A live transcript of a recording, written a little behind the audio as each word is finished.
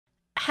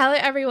Hello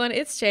everyone,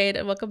 it's Jade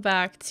and welcome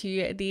back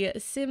to the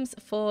Sims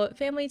 4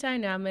 Family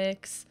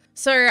Dynamics.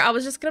 So I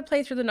was just going to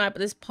play through the night, but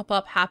this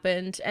pop-up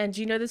happened, and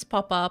you know this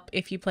pop-up,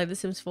 if you play The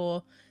Sims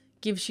 4,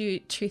 gives you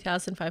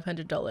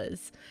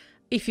 $2,500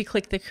 if you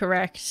click the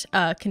correct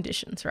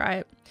conditions,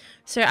 right?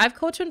 So I've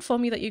called to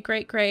inform you that your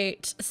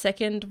great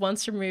second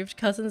once removed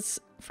cousin's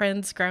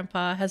friend's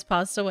grandpa has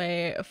passed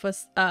away for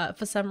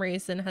some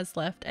reason, has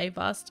left a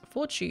vast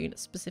fortune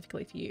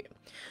specifically for you.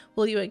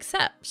 Will you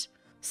accept?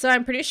 So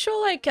I'm pretty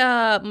sure like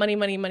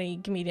money,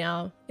 give me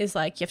now is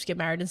like you have to get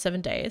married in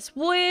 7 days,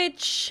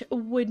 which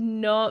would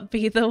not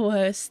be the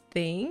worst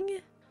thing.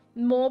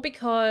 More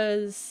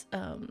because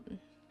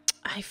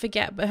I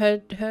forget, but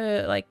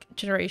her like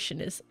generation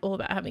is all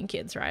about having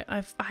kids, right?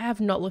 I have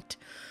not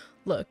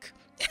look.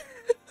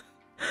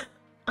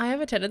 I have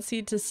a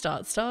tendency to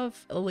start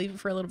stuff, leave it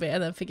for a little bit,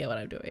 and then forget what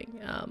I'm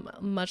doing.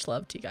 Much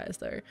love to you guys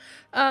though.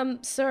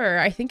 So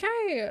I think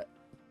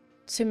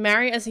to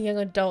marry as a young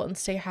adult and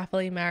stay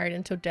happily married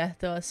until death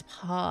do us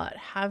part.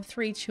 Have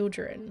 3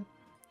 children.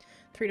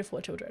 3 to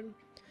 4 children.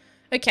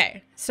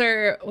 Okay,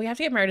 so we have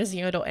to get married as a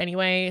young adult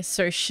anyway,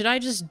 so should I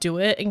just do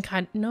it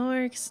and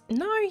no,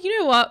 you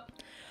know what?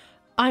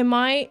 I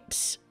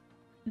might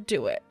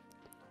do it.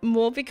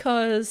 More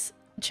because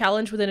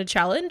challenge within a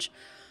challenge,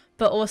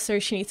 but also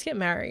she needs to get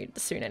married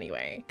soon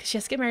anyway, because she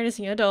has to get married as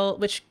a young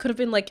adult, which could have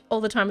been like all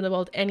the time in the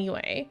world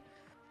anyway.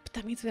 But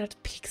that means we're gonna have to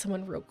pick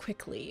someone real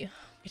quickly,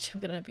 which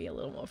I'm gonna be a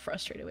little more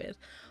frustrated with.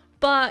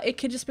 But it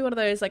could just be one of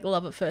those like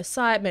love at first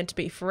sight, meant to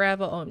be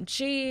forever,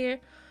 OMG.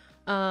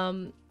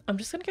 I'm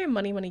just gonna go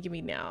money, give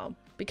me now,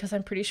 because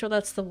I'm pretty sure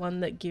that's the one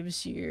that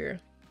gives you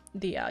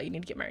the you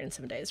need to get married in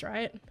 7 days,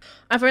 right?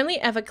 I've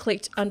only ever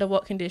clicked under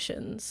what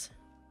conditions.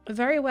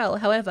 Very well,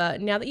 however,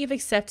 now that you've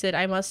accepted,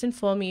 I must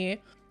inform you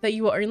that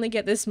you will only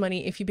get this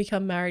money if you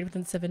become married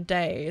within 7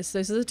 days.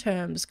 Those are the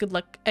terms. Good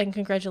luck and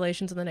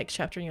congratulations on the next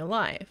chapter in your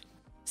life.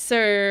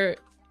 So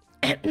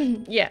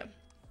yeah.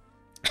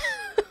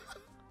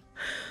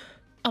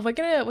 Oh, we're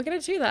gonna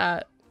do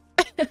that.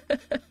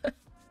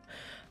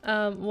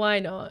 Why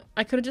not?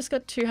 I could have just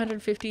got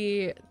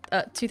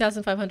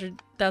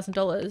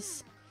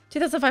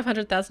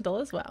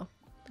 $2,500,000. Wow.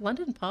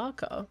 London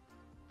Parker.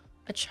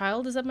 A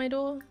child is at my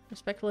door.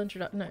 Respectful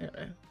introduction. No.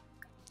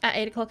 At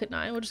 8 o'clock at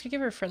night. We're just gonna give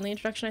her a friendly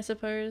introduction, I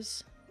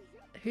suppose.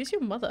 Who's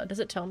your mother?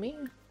 Does it tell me?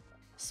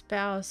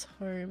 Spouse,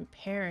 home,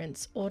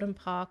 parents, Autumn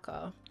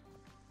Parker.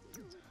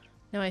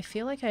 Now, I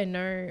feel like I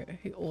know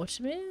who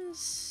Autumn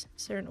is.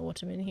 Is there an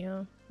Autumn in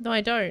here? No,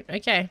 I don't.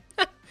 Okay.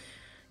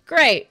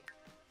 Great.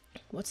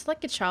 What's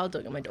like a child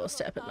doing on my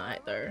doorstep at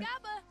night, though?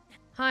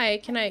 Hi,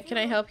 can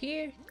I help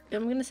you?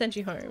 I'm gonna send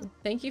you home.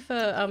 Thank you for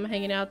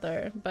hanging out,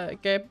 though.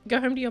 But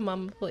go home to your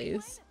mum,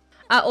 please.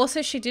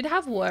 Also, she did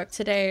have work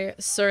today,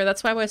 so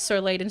that's why we're so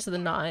late into the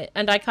night.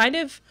 And I kind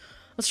of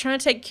was trying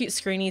to take cute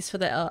screenies for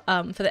the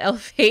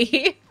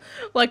LP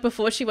like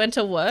before she went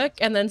to work,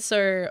 and then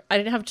so I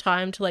didn't have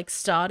time to like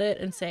start it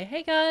and say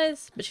hey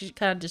guys, but she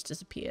kind of just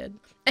disappeared.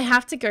 I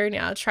have to go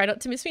now. Try not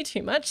to miss me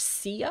too much.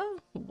 See ya.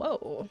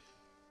 Whoa,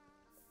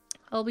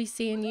 I'll be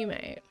seeing you,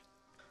 mate.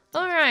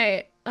 All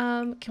right,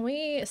 can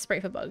we spray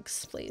for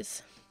bugs,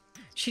 please?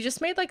 She just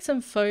made like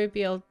some faux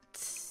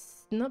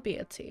not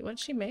BLT. What did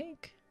she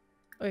make?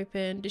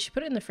 Open. Did she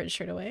put it in the fridge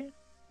straight away?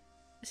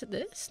 Is it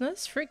this? No,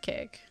 it's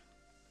fruitcake.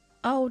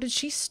 Oh, did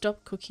she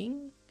stop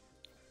cooking?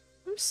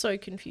 I'm so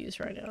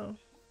confused right now.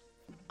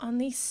 On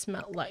these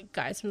smell like,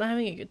 guys, I'm not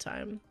having a good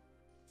time.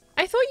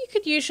 I thought you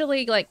could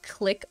usually like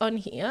click on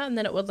here and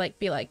then it would like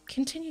be like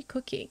continue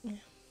cooking,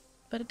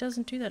 but it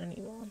doesn't do that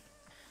anymore.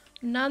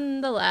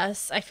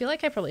 Nonetheless, I feel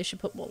like I probably should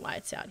put more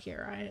lights out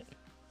here, right?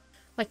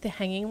 Like the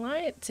hanging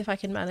lights, if I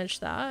can manage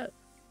that.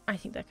 I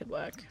think that could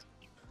work.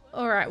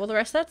 All right, well the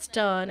rest of that's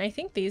done. I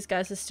think these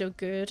guys are still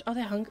good. Oh,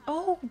 they're hungry.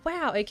 Oh,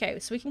 wow. Okay,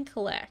 so we can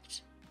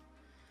collect.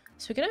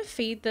 So we're gonna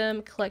feed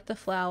them, collect the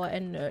flour,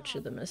 and nurture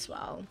them as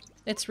well.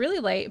 It's really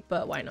late,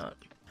 but why not?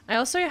 I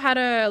also had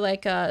her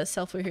like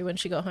self-woohoo when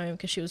she got home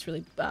because she was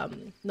really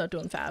not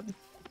doing fab.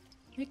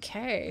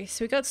 Okay,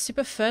 so we got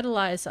super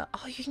fertilizer.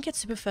 Oh, you can get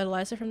super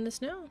fertilizer from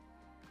this now?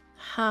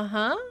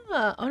 Haha.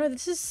 Oh no,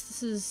 this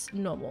is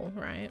normal,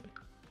 right?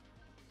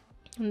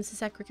 And this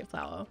is our cricket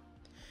flour.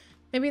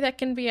 Maybe that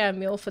can be our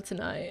meal for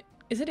tonight.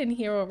 Is it in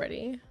here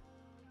already?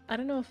 I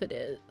don't know if it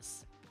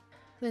is.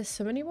 There's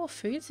so many more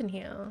foods in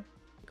here.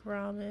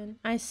 Ramen.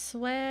 I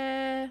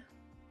swear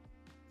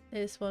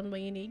there's one where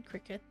you need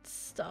cricket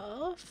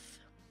stuff.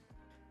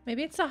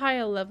 Maybe it's a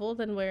higher level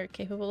than we're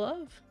capable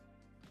of.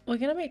 We're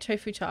gonna make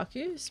tofu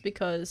tacos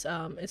because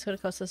it's gonna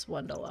cost us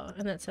 $1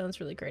 and that sounds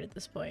really great at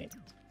this point.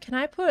 Can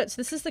I put, so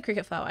this is the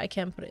cricket flour, I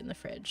can put it in the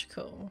fridge,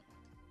 cool.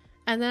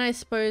 And then I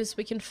suppose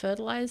we can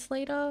fertilize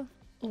later,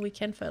 or we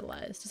can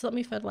fertilize. Just let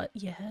me fertilize.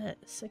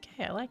 Yes,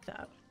 okay, I like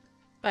that.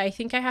 But I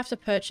think I have to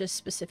purchase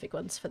specific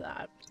ones for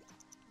that.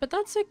 But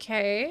that's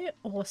okay.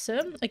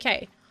 Awesome.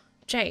 Okay,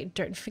 Jade,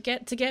 don't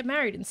forget to get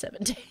married in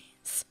 7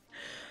 days.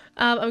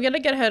 I'm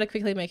gonna get her to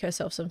quickly make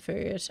herself some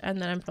food,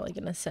 and then I'm probably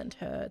gonna send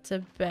her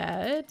to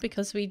bed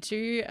because we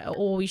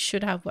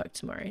should have work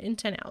tomorrow in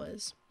 10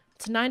 hours.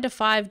 It's a 9 to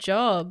 5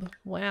 job.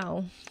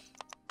 Wow.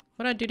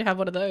 What do I do to have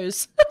one of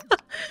those?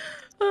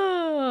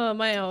 Oh,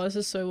 my hours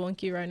are so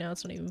wonky right now.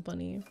 It's not even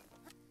funny.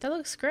 That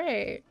looks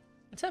great.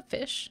 Is that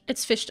fish?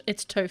 It's fish.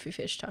 It's tofu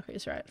fish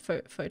tacos, right?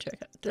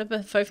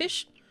 Faux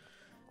fish?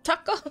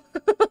 Taco?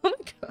 Oh my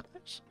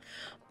gosh.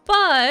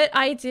 But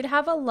I did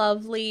have a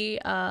lovely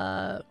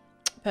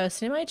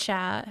person in my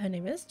chat. Her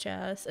name is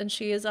Jess, and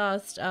she has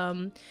asked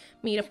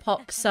me to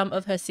pop some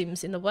of her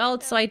Sims in the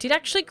world. So I did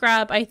actually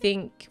grab, I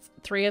think,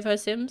 3 of her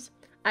Sims.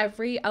 I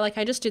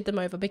just did them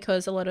over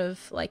because a lot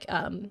of like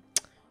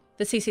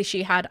the CC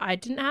she had I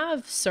didn't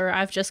have, so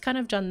I've just kind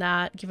of done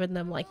that, given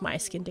them like my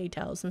skin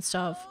details and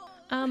stuff.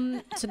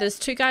 So there's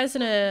 2 guys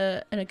and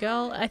a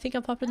girl I think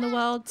I'll pop in the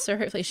world, so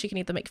hopefully she can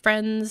either make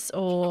friends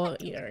or,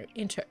 you know,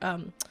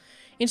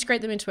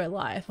 integrate them into her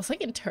life. I was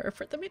like,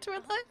 interpret them into her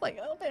life? Like,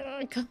 oh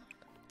my god.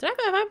 Have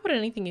I put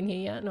anything in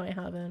here yet? No, I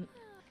haven't.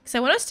 Because I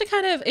want us to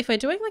kind of, if we're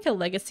doing like a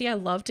legacy, I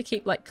love to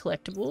keep like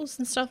collectibles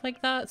and stuff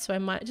like that, so I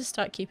might just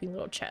start keeping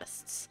little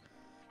chests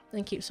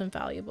and keep some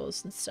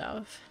valuables and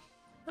stuff.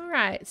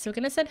 Alright, so we're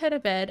gonna send her to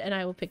bed and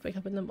I will pick back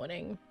up in the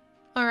morning.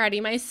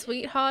 Alrighty, my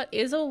sweetheart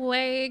is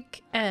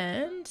awake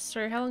and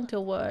so how long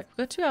till work?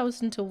 We've got 2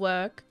 hours into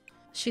work.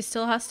 She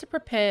still has to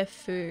prepare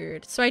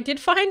food. So I did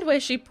find where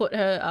she put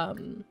her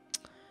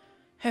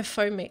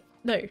faux meat.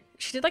 No,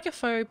 she did like a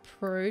faux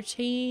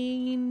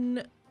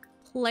protein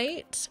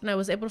plate and I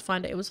was able to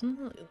find it. It was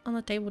on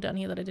the table down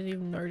here that I didn't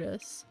even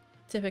notice.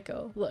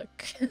 Typical.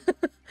 Look.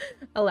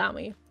 Allow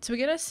me. So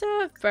we're gonna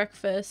serve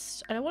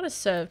breakfast. I don't want to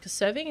serve because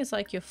serving is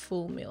like your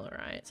full meal,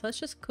 right? So let's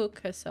just cook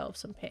herself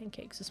some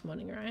pancakes this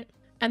morning, right?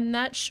 And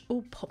that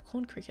oh,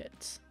 popcorn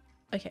crickets.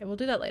 Okay, we'll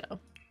do that later.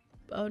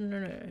 Oh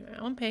no,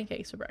 I want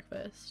pancakes for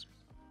breakfast.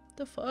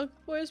 The fuck?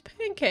 Where's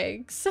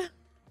pancakes?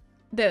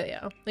 There they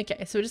are.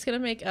 Okay, so we're just gonna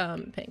make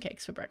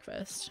pancakes for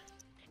breakfast.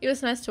 It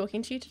was nice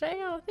talking to you today.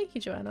 Oh, thank you,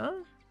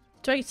 Joanna.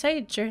 Do I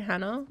say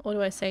Johanna or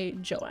do I say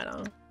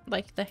Joanna?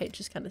 Like the H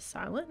is kind of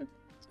silent,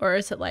 or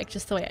is it like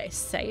just the way I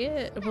say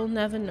it? We'll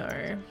never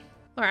know.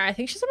 All right, I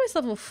think she's almost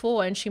level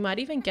 4 and she might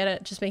even get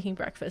it just making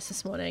breakfast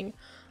this morning.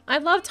 I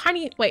love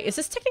tiny, wait, is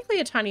this technically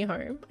a tiny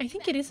home? I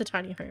think it is a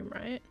tiny home,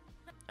 right?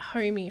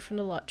 Homie from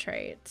the lot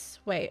traits.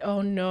 Wait,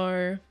 oh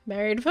no,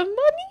 married for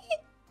money?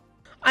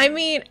 I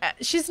mean,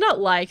 she's not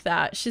like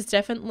that. She's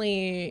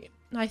definitely,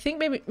 I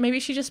think maybe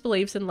she just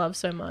believes in love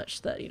so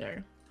much that, you know,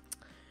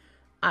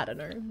 I don't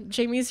know.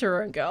 Jamie's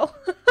her own girl.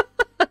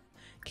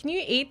 Can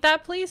you eat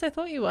that, please? I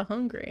thought you were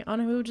hungry. Oh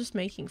no, we were just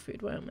making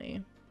food, weren't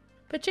we?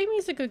 But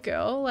Jamie's a good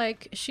girl.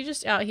 Like, she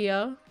just out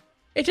here.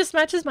 It just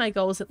matches my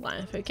goals in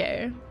life,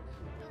 okay?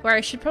 Where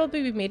I should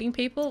probably be meeting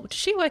people. Does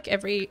she work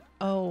every...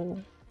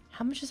 Oh.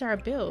 How much is our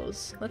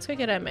bills? Let's go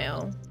get our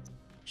mail.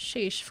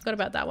 Sheesh, forgot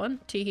about that one.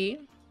 Teehee.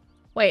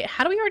 Wait,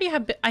 how do we already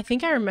have... I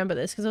think I remember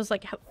this because I was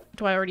like,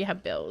 do I already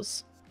have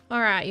bills?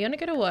 Alright, you're gonna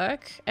go to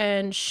work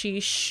and she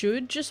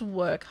should just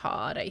work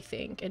hard, I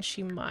think. And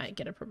she might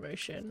get a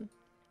promotion.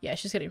 Yeah,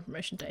 she's getting a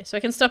promotion today. So I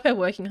can stop her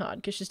working hard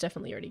because she's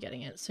definitely already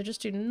getting it. So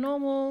just do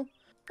normal.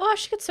 Oh,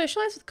 she could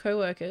socialize with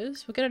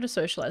co-workers. We'll get her to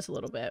socialize a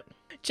little bit.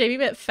 Jamie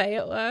met Faye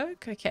at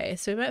work. Okay,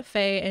 so we met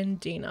Faye and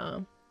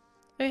Dina.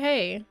 Oh,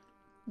 hey.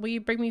 Will you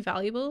bring me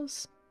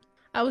valuables?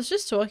 I was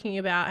just talking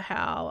about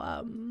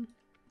how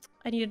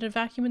I needed a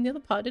vacuum in the other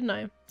part, didn't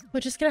I? We're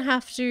just going to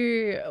have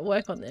to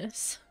work on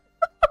this.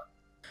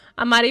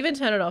 I might even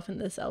turn it off in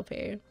this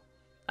LP.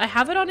 I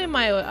have it on in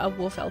my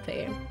Wolf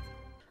LP.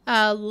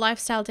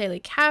 Lifestyle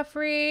daily cap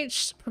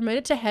reach,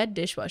 promoted to head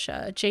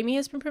dishwasher. Jamie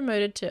has been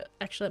promoted to,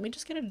 actually let me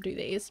just get her to do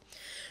these.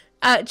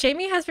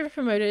 Jamie has been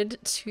promoted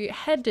to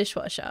head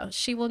dishwasher.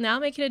 She will now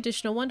make an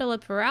additional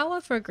 $1 per hour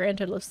for a grand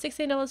total of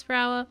 $16 per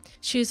hour.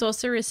 She has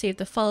also received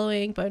the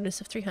following bonus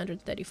of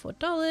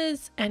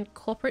 $334 and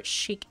corporate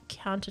chic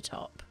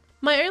countertop.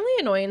 My only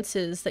annoyance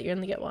is that you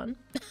only get 1.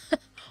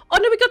 Oh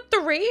no, we got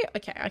 3.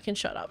 Okay, I can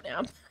shut up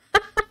now.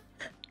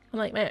 I'm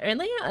like, my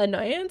only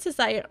annoyance is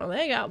that you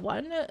only got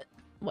 1.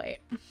 Wait,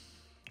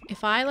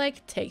 if I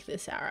like take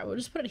this arrow, we'll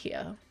just put it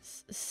here.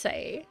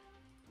 Say,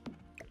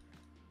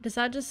 does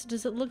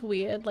it look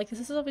weird? Like, this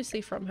is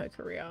obviously from her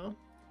career.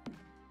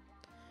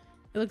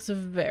 It looks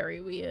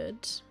very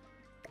weird.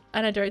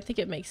 And I don't think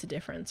it makes a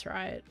difference,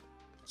 right?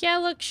 Yeah,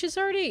 look, she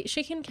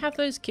can have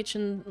those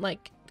kitchen,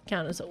 like,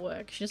 counters at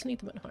work. She doesn't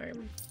need them at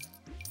home.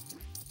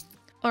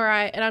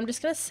 Alright, and I'm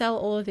just gonna sell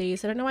all of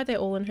these. I don't know why they're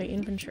all in her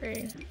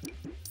inventory.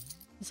 Did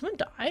someone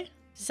die?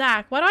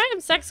 Zach, why do I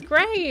have Zach's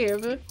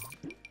grave?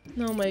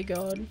 Oh my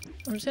god.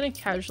 I'm just gonna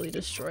casually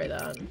destroy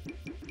that.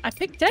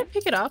 Did I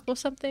pick it up or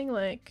something?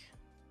 Like,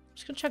 I'm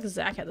just gonna chuck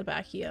Zach at the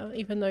back here,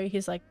 even though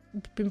he's like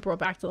been brought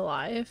back to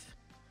life.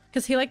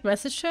 Because he like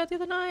messaged her the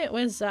other night.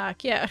 Where's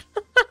Zach? Yeah.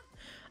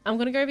 I'm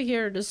gonna go over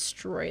here and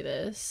destroy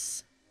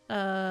this.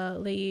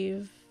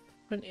 Leave.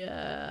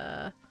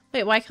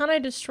 Wait, why can't I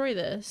destroy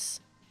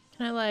this?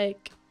 Can I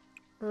like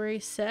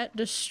reset?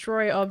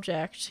 Destroy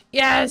object.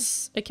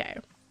 Yes! Okay.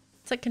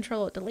 It's like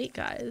Control Alt Delete,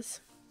 guys.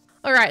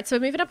 Alright, so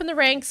we're moving up in the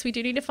ranks. We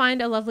do need to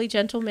find a lovely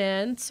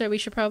gentleman, so we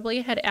should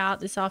probably head out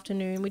this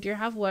afternoon. We do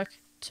have work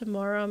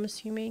tomorrow, I'm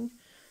assuming.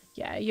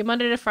 Yeah, your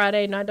Monday to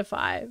Friday, 9 to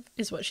 5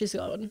 is what she's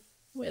going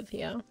with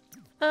here.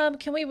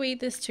 Can we weed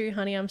this too,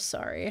 honey? I'm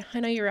sorry. I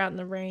know you're out in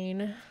the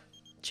rain.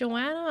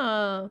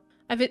 Joanna,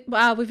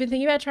 wow, we've been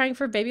thinking about trying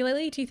for a baby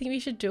lately. Do you think we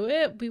should do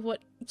it?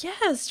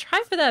 Yes,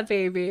 try for that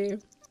baby.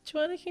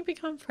 Joanna can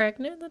become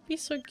pregnant. That'd be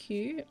so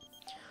cute.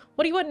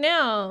 What do you want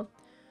now?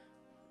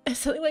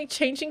 Something like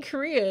changing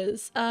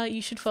careers.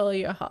 You should follow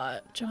your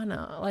heart,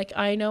 Joanna. Like,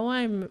 I know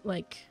I'm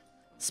like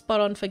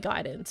spot on for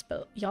guidance,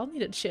 but y'all need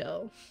to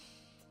chill.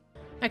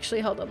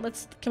 Actually, hold on.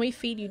 Can we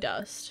feed you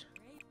dust?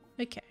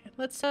 Okay,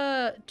 let's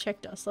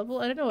check dust level.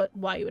 I don't know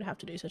why you would have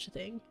to do such a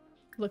thing.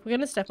 Look, we're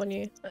gonna step on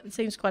you. It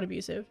seems quite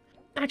abusive.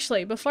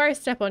 Actually, before I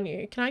step on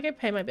you, can I go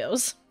pay my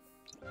bills?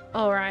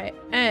 Alright,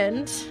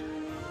 and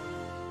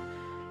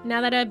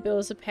now that our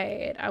bills are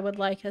paid, I would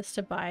like us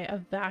to buy a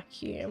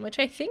vacuum, which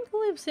I think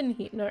lives in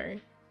here. No.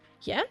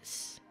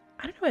 Yes?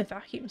 I don't know where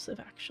vacuums live,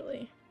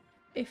 actually.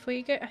 If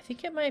we go, I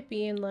think it might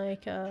be in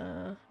like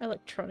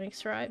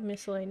electronics, right?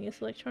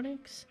 Miscellaneous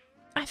electronics.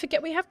 I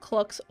forget we have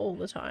clocks all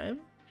the time.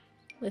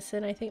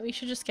 Listen, I think we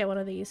should just get one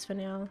of these for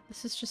now.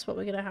 This is just what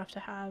we're gonna have to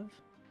have.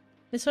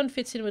 This one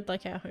fits in with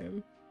like our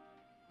home,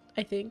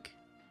 I think.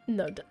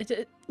 No,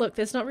 look,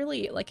 there's not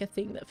really like a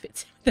thing that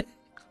fits in with it.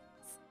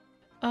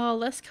 Oh,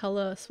 less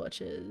color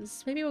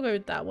swatches. Maybe we'll go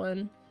with that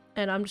one.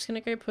 And I'm just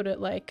gonna go put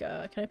it like,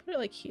 can I put it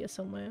like here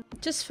somewhere?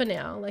 Just for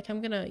now, like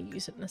I'm gonna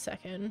use it in a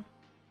second.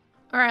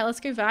 All right, let's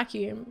go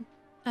vacuum.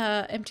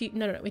 Empty,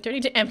 no, we don't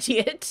need to empty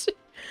it.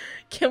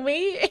 Can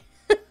we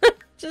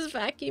just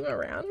vacuum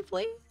around,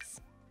 please?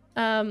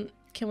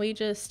 Can we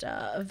just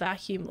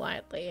vacuum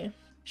lightly?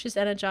 She's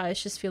energized,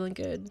 she's feeling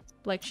good,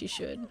 like she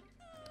should.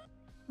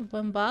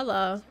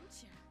 Bambala.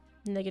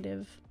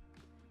 Negative.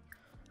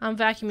 I'm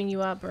vacuuming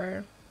you up,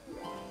 bro.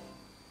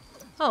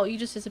 Oh, you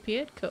just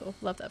disappeared? Cool.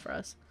 Love that for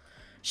us.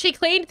 She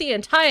cleaned the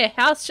entire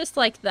house just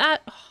like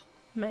that. Oh,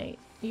 mate,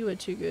 you were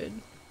too good.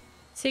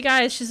 See,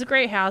 guys, she's a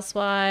great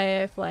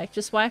housewife. Like,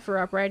 just wife her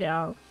up right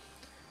now.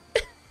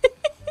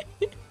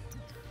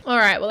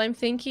 Alright, well, I'm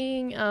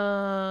thinking,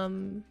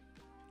 can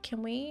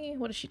we...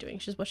 What is she doing?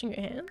 She's washing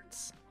her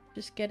hands?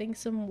 Just getting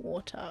some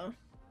water.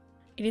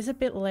 It is a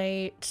bit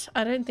late.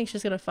 I don't think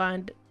she's gonna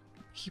find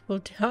people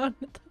down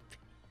at the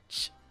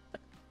beach.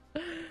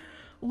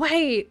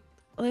 Wait!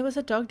 There was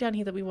a dog down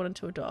here that we wanted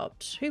to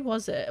adopt. Who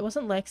was it? It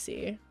wasn't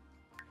Lexi.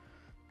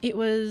 It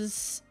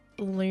was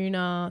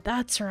Luna.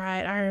 That's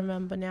right. I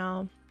remember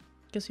now.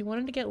 Because we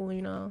wanted to get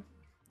Luna.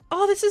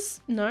 Oh, this is...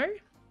 No?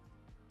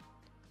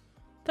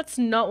 That's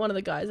not one of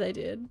the guys I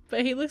did.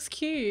 But he looks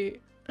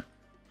cute.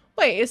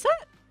 Wait, is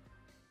that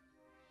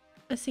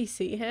a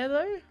CC hair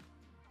though?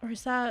 Or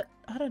is that...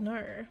 I don't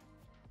know.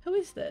 Who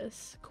is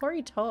this?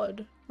 Corey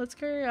Todd. Let's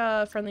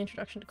go friendly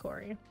introduction to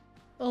Corey.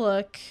 Oh,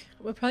 look,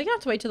 we're probably gonna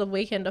have to wait till the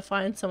weekend to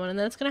find someone, and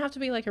then it's gonna have to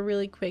be like a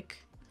really quick,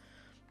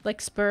 like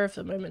spur of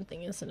the moment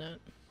thing, isn't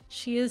it?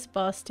 She is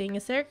busting.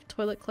 Is there a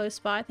toilet close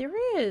by? There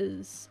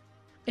is.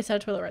 Is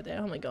that a toilet right there?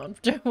 Oh my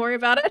god. Don't worry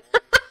about it.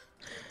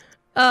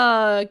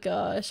 Oh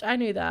gosh, I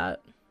knew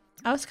that.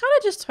 I was kind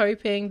of just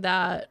hoping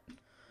that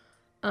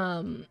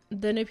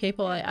the new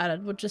people I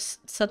added would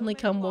just suddenly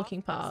come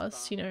walking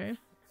past, you know?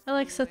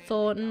 Alexa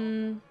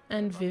Thornton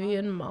and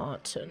Vivian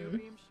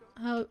Martin.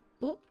 Oh,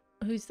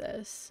 who's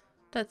this?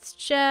 That's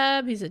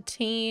Jeb. He's a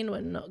teen.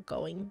 We're not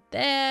going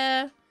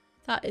there.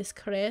 That is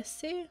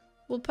crazy.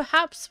 Well,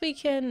 perhaps we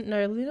can...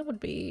 No, Luna would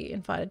be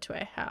invited to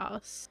our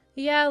house.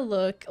 Yeah,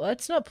 look.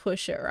 Let's not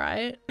push it,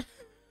 right?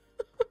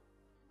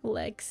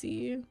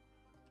 Lexi.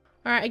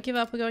 Alright, I give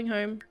up. We're going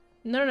home.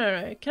 No.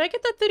 Can I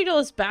get that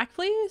 $30 back,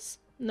 please?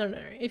 No.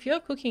 If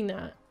you're cooking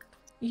that...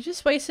 You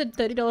just wasted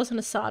 $30 on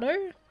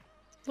asado?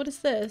 What is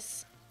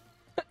this?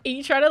 Are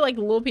you trying to, like,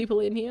 lure people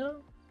in here?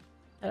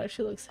 That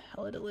actually looks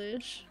hella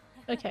delish.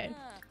 Okay,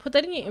 put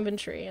that in your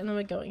inventory and then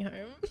we're going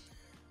home.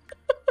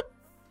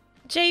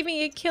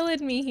 Jamie, you're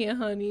killing me here,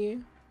 honey.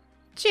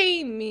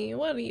 Jamie,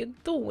 what are you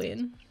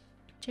doing?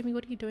 Jamie,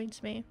 what are you doing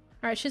to me?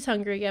 Alright, she's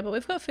hungry again, but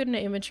we've got food in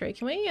our inventory.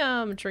 Can we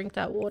drink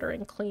that water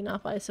and clean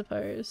up, I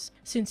suppose?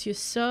 Since you're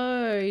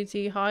so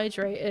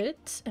dehydrated.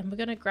 And we're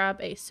gonna grab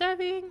a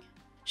serving.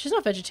 She's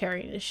not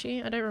vegetarian, is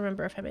she? I don't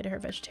remember if I made her a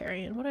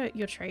vegetarian. What are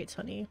your traits,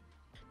 honey?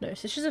 No,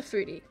 so she's a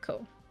foodie.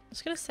 Cool. I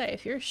was gonna say,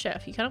 if you're a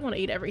chef, you kind of want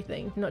to eat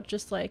everything, not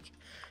just like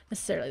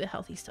necessarily the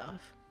healthy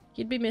stuff.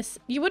 You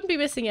wouldn't be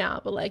missing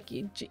out, but like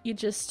you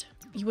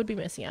would be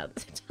missing out at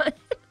the same time.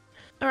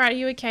 All right, are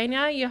you okay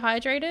now? You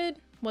hydrated?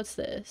 What's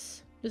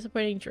this?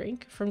 Disappointing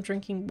drink from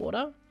drinking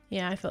water?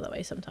 Yeah, I feel that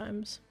way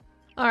sometimes.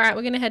 All right,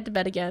 we're gonna head to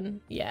bed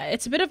again. Yeah,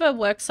 it's a bit of a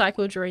work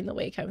cycle during the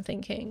week, I'm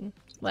thinking.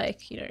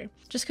 Like, you know,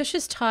 just because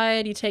she's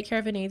tired, you take care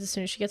of her needs as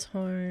soon as she gets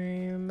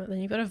home. Then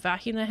you've got to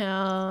vacuum the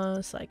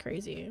house like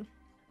crazy.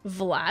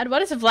 Vlad? Why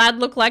does Vlad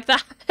look like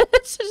that? I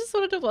just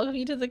wanted to welcome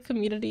you to the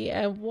community,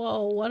 and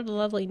whoa, what a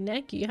lovely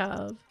neck you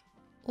have.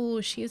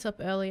 Oh, she is up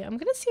early. I'm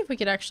gonna see if we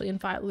could actually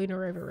invite Luna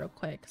over real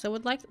quick, because I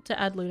would like to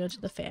add Luna to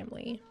the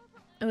family.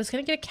 I was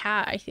gonna get a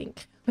cat, I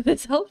think, with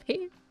this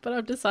LP, but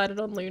I've decided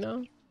on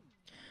Luna.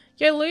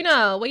 Yo,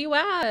 Luna, where you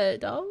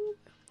at? Oh,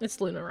 it's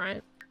Luna,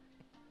 right?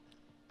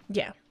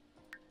 Yeah.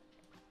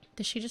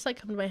 Does she just like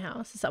come to my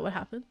house? Is that what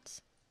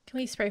happens? Can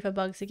we spray for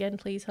bugs again,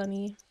 please,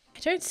 honey? I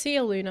don't see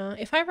a Luna.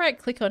 If I right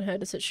click on her,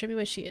 does it show me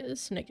where she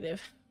is?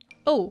 Negative.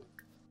 Oh,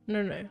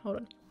 no, hold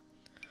on.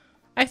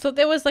 I thought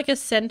there was like a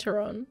center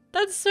on.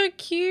 That's so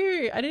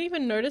cute. I didn't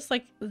even notice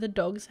like the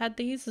dogs had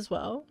these as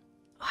well.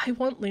 I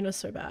want Luna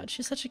so bad.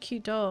 She's such a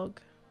cute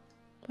dog.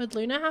 Would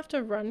Luna have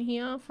to run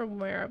here from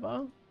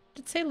wherever?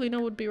 Did say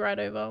Luna would be right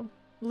over.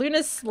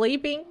 Luna's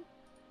sleeping.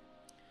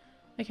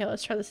 Okay,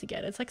 let's try this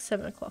again. It's like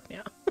 7 o'clock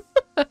now.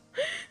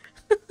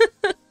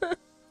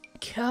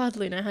 God,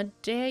 Luna, how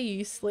dare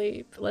you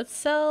sleep? Let's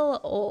sell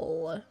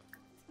all.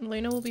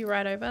 Luna will be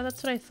right over.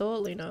 That's what I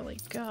thought, Luna.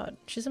 Like, God.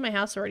 She's in my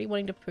house already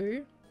wanting to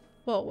poo.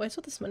 Whoa, where's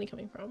all this money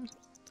coming from?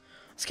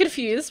 I was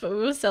confused, but we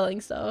were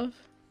selling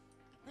stuff.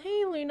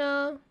 Hey,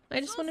 Luna. I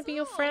just want to be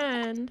your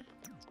friend.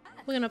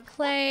 We're gonna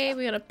play.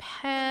 We're gonna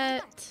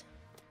pet.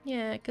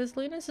 Yeah, because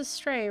Luna's a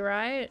stray,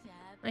 right?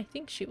 I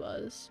think she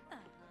was.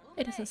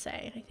 It doesn't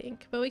say, I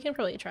think. But we can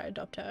probably try to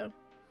adopt her.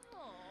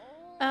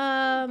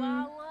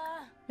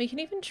 We can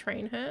even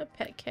train her.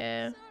 Pet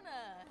care.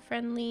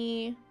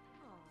 Friendly.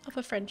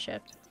 Offer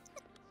friendship.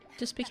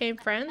 Just became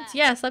friends?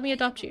 Yes, let me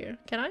adopt you.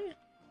 Can I?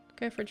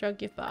 Go for a drug,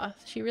 give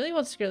bath. She really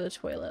wants to go to the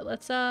toilet.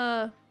 Let's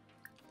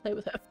play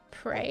with her.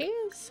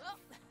 Praise?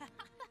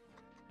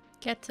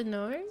 Get to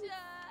know?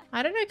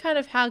 I don't know kind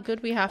of how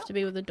good we have to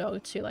be with a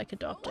dog to like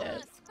adopt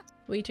it.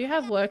 We do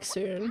have work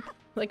soon.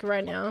 Like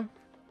right now.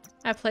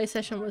 Our play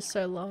session was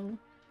so long.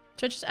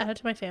 Should I just add her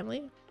to my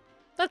family?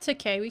 That's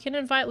okay. We can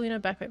invite Luna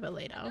back over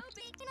later.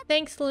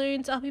 Thanks,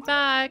 Loons. I'll be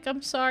back.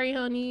 I'm sorry,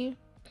 honey.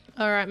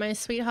 Alright, my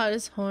sweetheart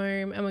is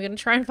home and we're gonna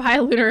try and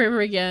invite Luna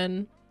over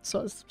again.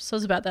 So it's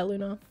about that,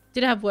 Luna.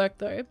 Did have work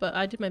though, but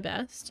I did my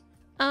best.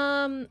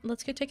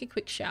 Let's go take a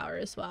quick shower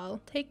as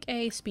well. Take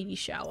a speedy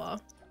shower.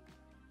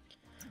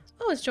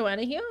 Oh, is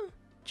Joanna here?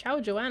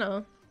 Ciao,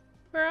 Joanna.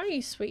 Where are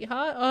you,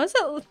 sweetheart? Oh, is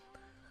that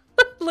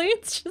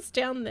Loon's just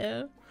down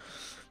there?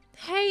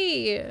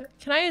 Hey,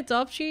 can I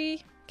adopt you?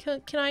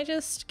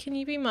 Can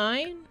you be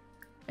mine?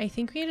 I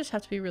think we just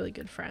have to be really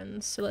good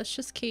friends. So let's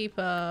just keep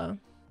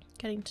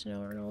getting to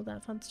know her and all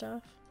that fun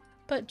stuff.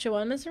 But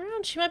Joanna's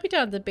around? She might be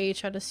down at the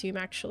beach, I'd assume,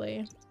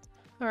 actually.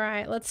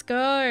 Alright, let's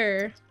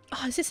go.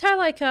 Oh, is this her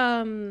like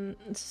this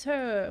is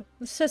her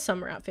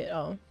summer outfit?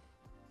 Oh.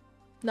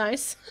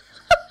 Nice.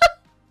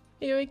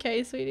 Are you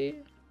okay, sweetie?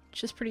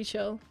 She's pretty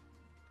chill.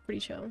 Pretty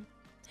chill.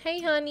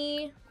 Hey,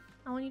 honey.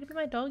 I want you to be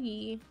my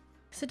doggy.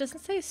 So it doesn't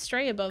say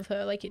stray above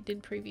her like it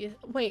did previous.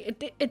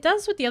 Wait, it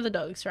does with the other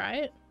dogs,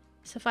 right?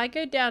 So if I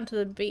go down to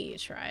the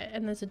beach, right,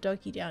 and there's a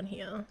doggy down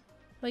here,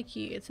 like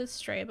you, it says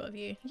stray above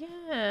you.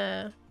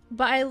 Yeah.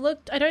 But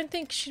I don't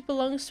think she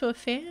belongs to a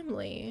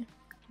family.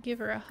 Give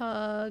her a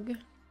hug.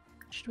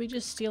 Should we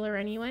just steal her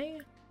anyway?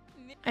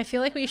 I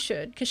feel like we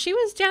should, because she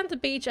was down at the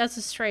beach as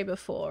a stray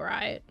before,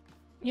 right?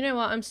 You know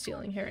what? I'm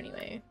stealing her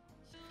anyway.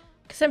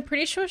 Because I'm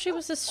pretty sure she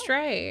was a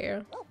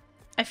stray.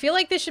 I feel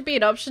like there should be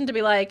an option to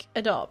be like,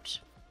 adopt.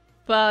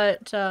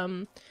 But,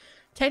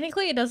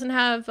 technically it doesn't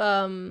have,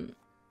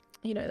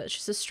 you know, that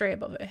she's a stray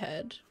above her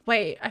head.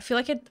 Wait, I feel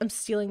like I'm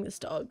stealing this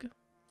dog.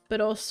 But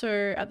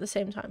also, at the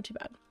same time, too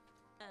bad.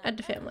 Add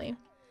to family.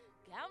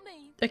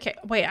 Okay,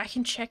 wait, I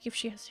can check if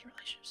she has any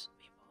relationships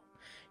with people.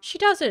 She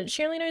doesn't.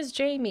 She only knows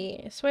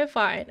Jamie. So we're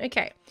fine.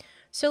 Okay.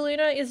 So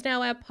Luna is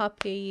now our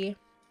puppy.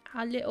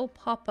 Our little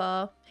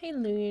papa. Hey,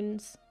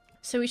 Loons.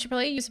 So we should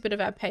probably use a bit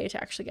of our pay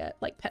to actually get,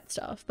 like, pet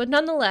stuff. But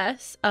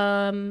nonetheless,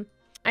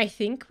 I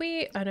think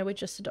I know we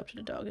just adopted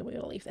a dog and we're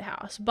gonna leave the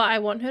house. But I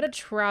want her to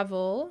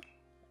travel.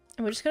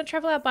 And we're just gonna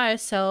travel out by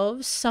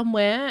ourselves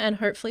somewhere. And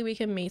hopefully we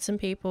can meet some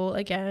people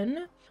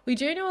again. We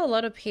do know a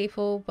lot of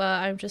people,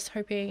 but I'm just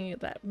hoping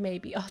that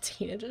maybe our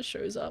teenager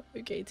shows up.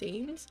 Okay,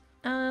 teens.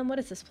 What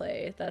is this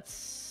play?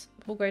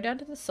 We'll go down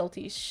to the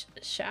salty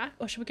shack,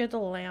 or should we go to the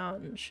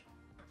lounge?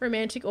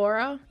 Romantic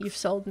aura? You've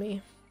sold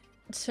me.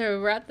 So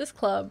we're at this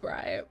club,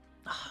 right?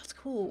 Oh, it's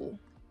cool.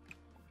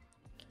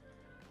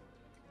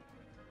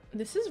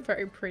 This is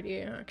very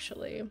pretty,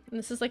 actually. And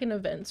this is like an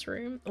events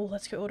room. Oh,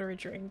 let's go order a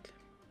drink.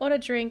 Order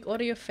drink,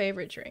 order your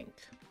favorite drink.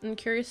 I'm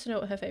curious to know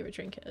what her favorite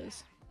drink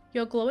is.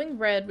 You're glowing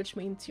red, which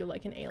means you're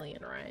like an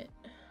alien, right?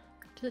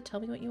 Does it tell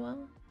me what you are?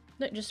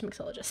 No, just a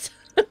mixologist.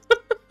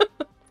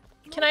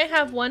 Can I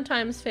have 1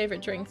 time's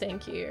favorite drink?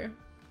 Thank you.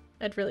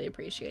 I'd really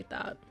appreciate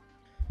that.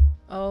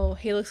 Oh,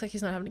 he looks like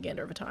he's not having a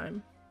gander over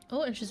time.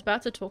 Oh, and she's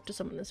about to talk to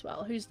someone as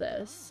well. Who's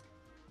this?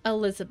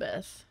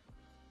 Elizabeth.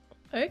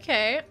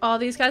 Okay. Oh,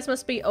 these guys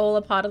must be all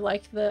a part of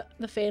like the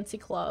fancy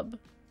club.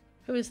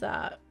 Who is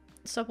that?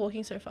 Stop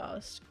walking so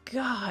fast.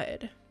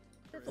 God.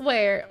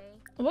 Wait,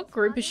 what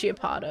group is she a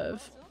part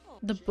of?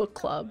 The book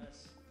club.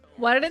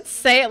 Why did it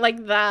say it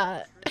like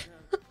that?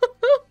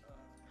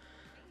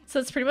 So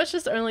it's pretty much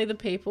just only the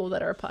people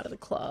that are a part of the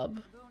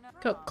club.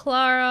 Got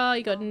Clara,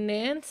 you got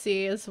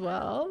Nancy as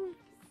well.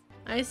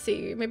 I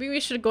see. Maybe we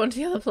should have gone to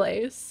the other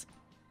place.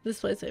 This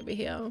place over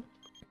here.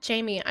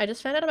 Jamie, I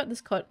just found out about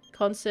this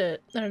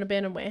concert at an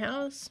abandoned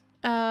warehouse.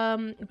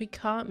 We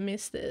can't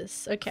miss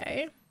this.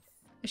 Okay.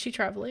 Is she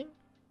traveling?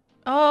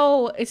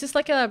 Oh, is this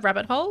like a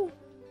rabbit hole?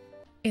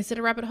 Is it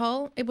a rabbit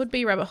hole? It would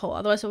be a rabbit hole,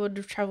 otherwise I would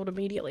have traveled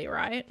immediately,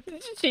 right?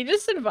 Did she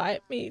just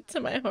invite me to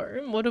my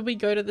home? Or did we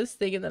go to this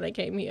thing and then I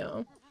came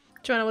here?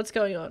 Joanna, what's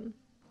going on?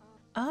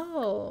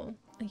 Oh,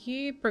 are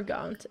you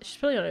pregnant? She's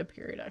probably on her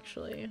period,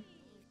 actually.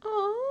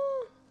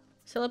 Oh,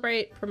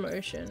 celebrate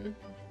promotion.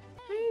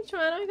 Hey,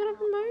 Joanna, I got a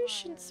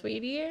promotion,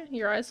 sweetie.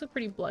 Your eyes look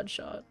pretty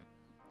bloodshot.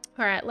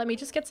 All right, let me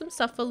just get some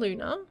stuff for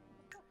Luna. All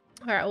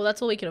right, well,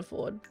 that's all we can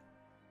afford.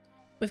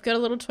 We've got a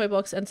little toy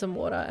box and some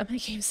water, and my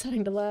game's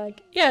starting to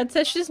lag. Yeah, it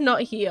says she's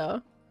not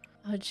here.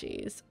 Oh,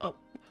 jeez. Oh,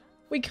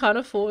 we can't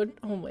afford.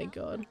 Oh my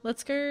god.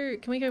 Let's go.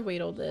 Can we go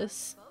weed all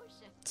this?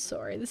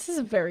 Sorry, this is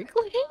very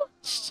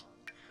glitched.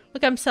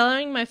 Look, I'm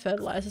selling my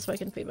fertilizer so I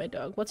can feed my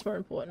dog. What's more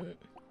important?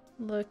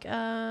 Look,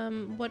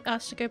 what,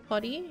 asked to go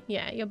potty?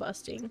 Yeah, you're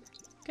busting.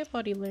 Go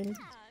potty, Loon.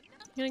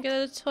 You wanna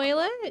go to the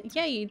toilet?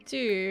 Yeah, you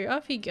do.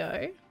 Off you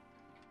go.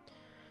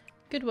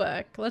 Good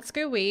work. Let's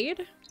go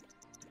weed.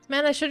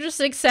 Man, I should have just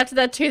accepted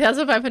that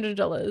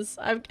 $2,500.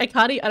 I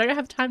can't I don't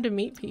have time to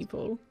meet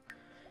people.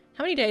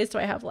 How many days do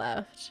I have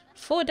left?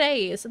 4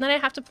 days, and then I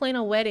have to plan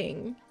a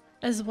wedding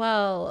as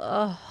well.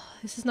 Oh,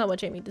 this is not what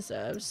Jamie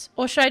deserves.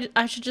 Or should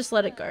I should just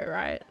let it go,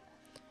 right?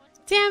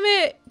 Damn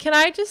it! Can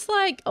I just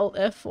like Alt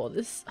F4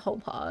 this whole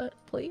part,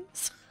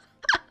 please?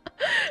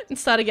 And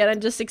start again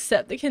and just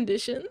accept the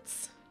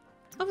conditions?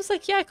 I was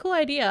like, yeah, cool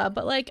idea,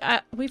 but like,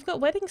 we've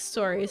got wedding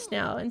stories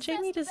now, and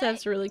Jamie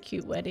deserves a really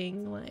cute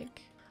wedding,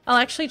 like... I'll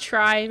actually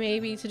try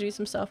maybe to do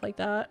some stuff like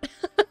that.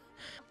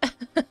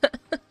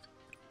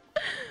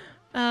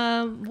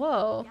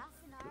 Whoa.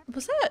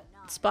 Was that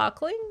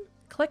sparkling?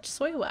 Collect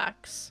soy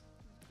wax.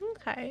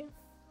 Okay.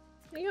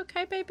 Are you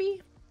okay,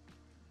 baby?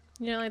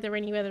 You don't like the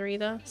rainy weather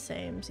either?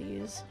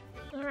 Samesies.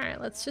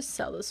 Alright, let's just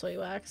sell the soy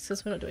wax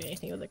because we're not doing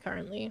anything with it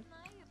currently.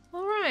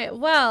 Alright,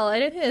 well, I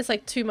don't think there's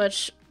like too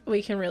much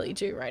we can really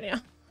do right now.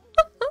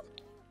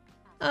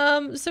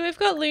 So we've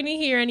got Looney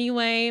here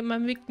anyway, my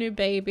big new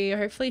baby.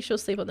 Hopefully she'll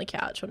sleep on the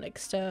couch or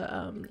next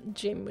to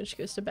Jim when she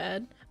goes to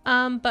bed.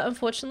 But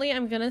unfortunately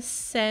I'm gonna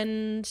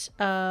send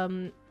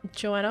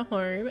Joanna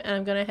home and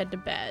I'm gonna head to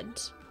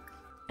bed.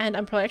 And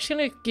I'm probably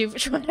actually gonna give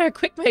Joanna a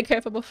quick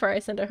makeover before I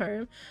send her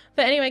home.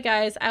 But anyway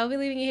guys, I'll be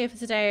leaving you here for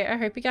today. I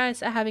hope you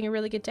guys are having a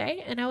really good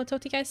day and I will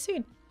talk to you guys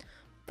soon.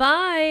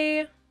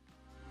 Bye!